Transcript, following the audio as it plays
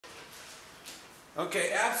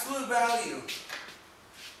Okay, absolute value.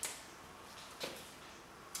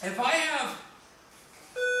 If I have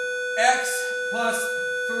x plus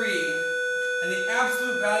 3 and the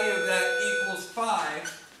absolute value of that equals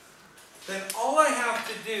 5, then all I have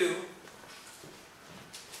to do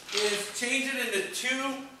is change it into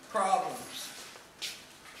two problems.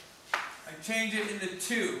 I change it into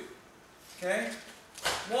two. Okay?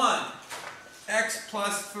 1, x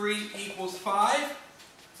plus 3 equals 5.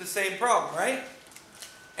 It's the same problem, right?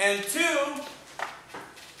 And 2,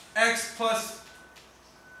 x plus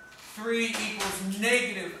 3 equals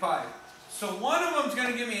negative 5. So one of them is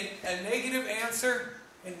going to give me a negative answer,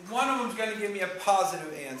 and one of them is going to give me a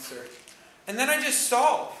positive answer. And then I just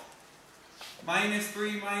solve. Minus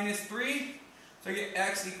 3 minus 3, so I get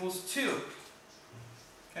x equals 2.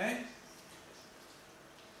 Okay?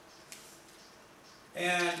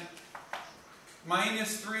 And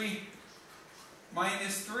minus 3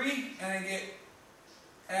 minus 3, and I get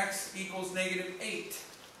x equals negative 8.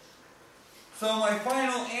 So my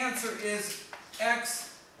final answer is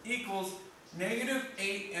x equals negative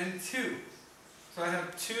 8 and 2. So I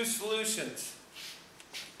have two solutions.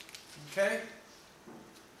 Okay?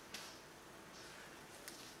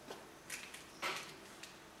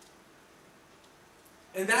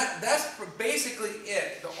 And that's basically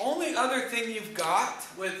it. The only other thing you've got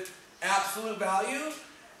with absolute value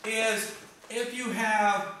is if you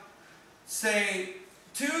have, say,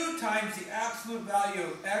 2 times the absolute value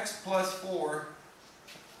of x plus 4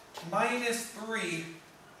 minus 3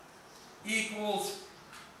 equals,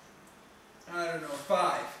 I don't know,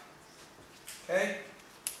 5. Okay?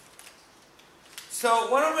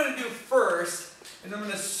 So what I'm going to do first is I'm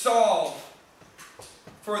going to solve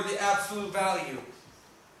for the absolute value.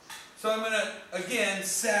 So I'm going to, again,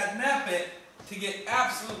 SADMEP it to get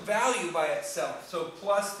absolute value by itself. So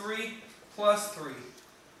plus 3 plus 3.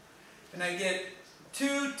 And I get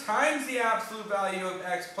 2 times the absolute value of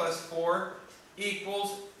x plus 4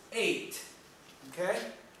 equals 8. Okay?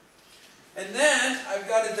 And then I've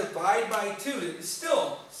got to divide by 2. It's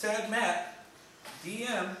still SADMEP,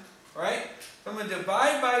 DM, right? So I'm going to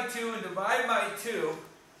divide by 2 and divide by 2.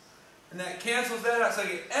 And that cancels that out. So I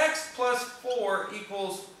get x plus 4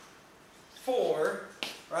 equals 4,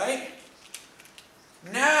 right?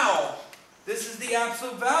 Now, this is the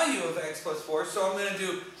absolute value of x plus 4. So I'm going to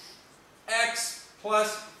do x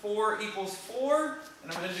plus 4 equals 4.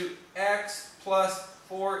 And I'm going to do x plus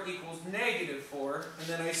 4 equals negative 4. And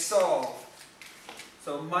then I solve.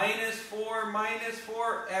 So minus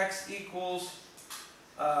 4, x equals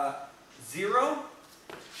 0.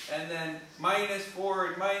 And then minus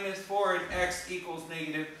 4, and x equals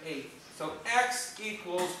negative 8. So x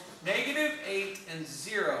equals negative 8 and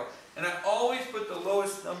 0. And I always put the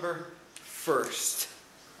lowest number first.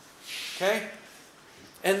 Okay?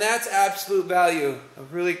 And that's absolute value. A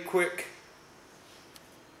really quick